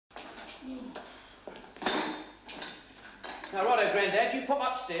Now, righto, Grandad, you pop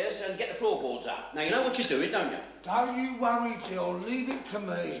upstairs and get the floorboards up. Now, you know what you're doing, don't you? Don't you worry, Jill. Leave it to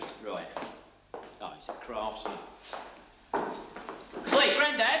me. Right. Oh, he's a craftsman. Wait,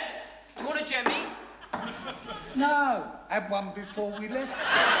 Grandad, do you want a jemmy? No, had one before we left.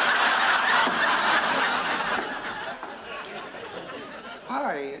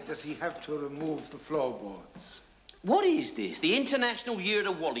 Why does he have to remove the floorboards? What is this? The International Year of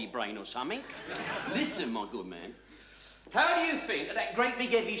the Wally Brain or something? Listen, my good man. How do you think that great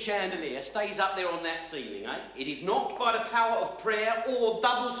big heavy chandelier stays up there on that ceiling, eh? It is not by the power of prayer or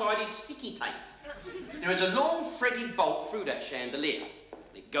double-sided sticky tape. There is a long threaded bolt through that chandelier.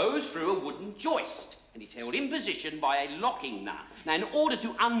 It goes through a wooden joist and is held in position by a locking nut. Now, in order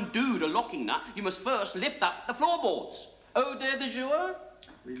to undo the locking nut, you must first lift up the floorboards. Au de jour?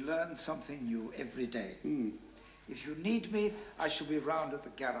 We learn something new every day. If you need me, I shall be round at the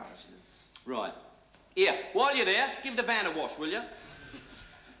garages. Right. Here, while you're there, give the van a wash, will you?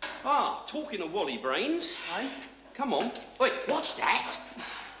 Ah, talking of Wally brains. Eh? Come on. Wait, what's that?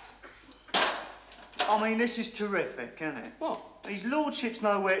 I mean, this is terrific, isn't it? What? His lordship's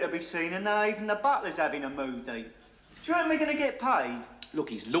nowhere to be seen, and now even the butler's having a moody. Do you reckon we're going to get paid? Look,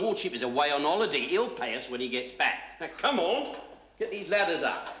 his lordship is away on holiday. He'll pay us when he gets back. Now, come on. Get these ladders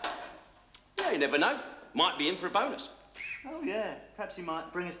up. Yeah, you never know. Might be in for a bonus. Oh, yeah. Perhaps he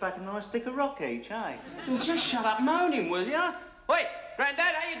might bring us back a nice stick of rock each, eh? Well, just shut up moaning, will you? Wait,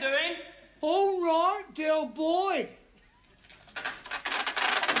 Grandad, how you doing? All right, dear boy.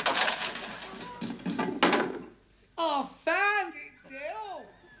 I found it, Dale.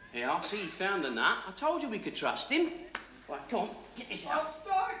 Yeah, I see he's found the nut. I told you we could trust him. Right, come on, get this out. I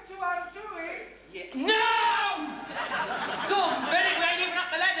started to undo it. Yeah. No! Go on, Benny, we ain't even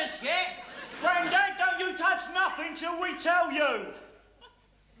up the ladders yet. Grandad, don't you touch nothing till we tell you.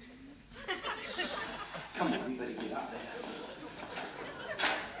 Come on, we better get up there.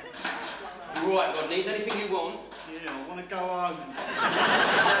 Right, Rodney, is there anything you want? Yeah, I want to go home. Let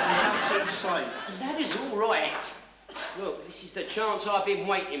me out safe. That is all right. Look, this is the chance I've been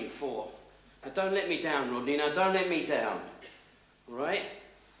waiting for. Now, don't let me down, Rodney. Now, don't let me down. All right?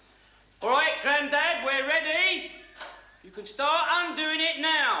 All right, Grandad, we're ready. You can start undoing it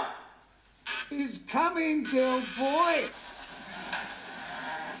now. He's coming, dear boy.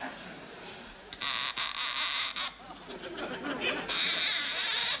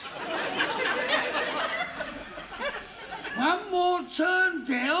 One more turn,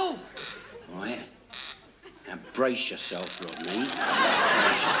 Dale. Right. Now, brace yourself, Rodney.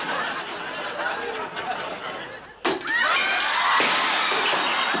 Brace yourself.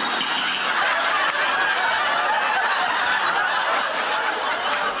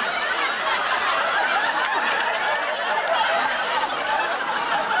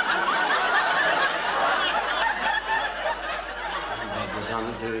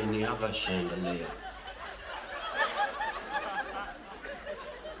 Undoing the other chandelier.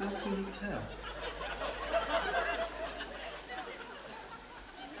 How can you tell?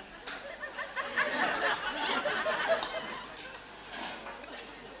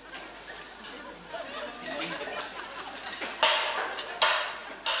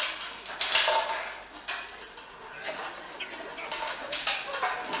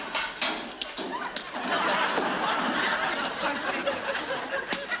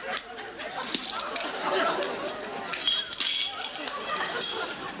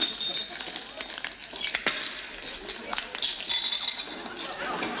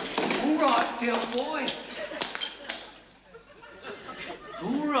 Dear boy.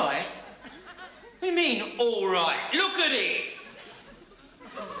 All right? What do you mean, all right? Look at it!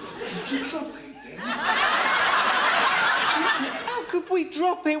 Did you drop it, then? How could we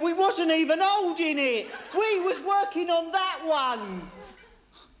drop it? We wasn't even holding it. We was working on that one.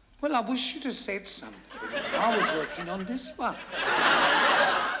 Well, I wish you'd have said something. I was working on this one.